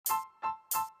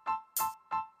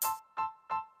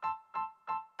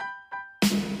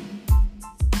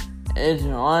It's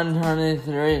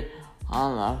 1:23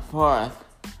 on the 4th.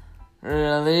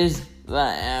 Release the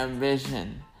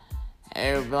ambition.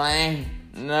 A blank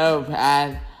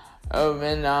notepad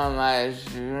opened on my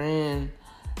screen,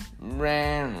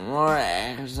 bringing more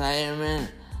excitement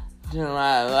to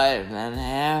my life than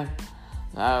half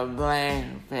the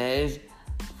blank page.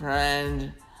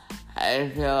 Friend, I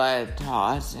feel like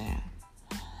tossing.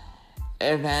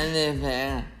 If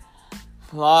anything,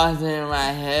 flossing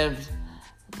my hips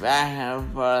back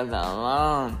and forth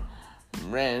alone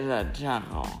brings a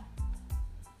chuckle.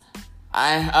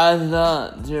 I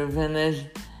hustle to finish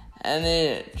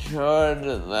any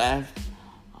chores left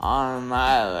on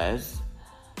my list.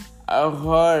 Of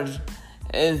course,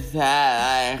 it's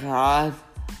sad I cross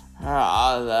her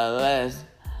off the list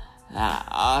that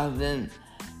often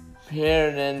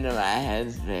peered into my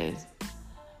headspace.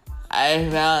 I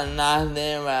felt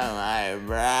nothing but my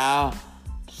brow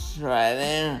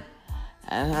sweating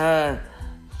and her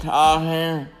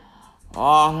talking,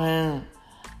 walking,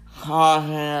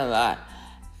 caulking the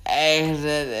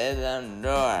exit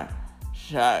door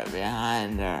shut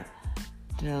behind her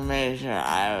to make sure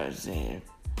I was safe.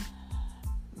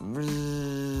 Bzzz.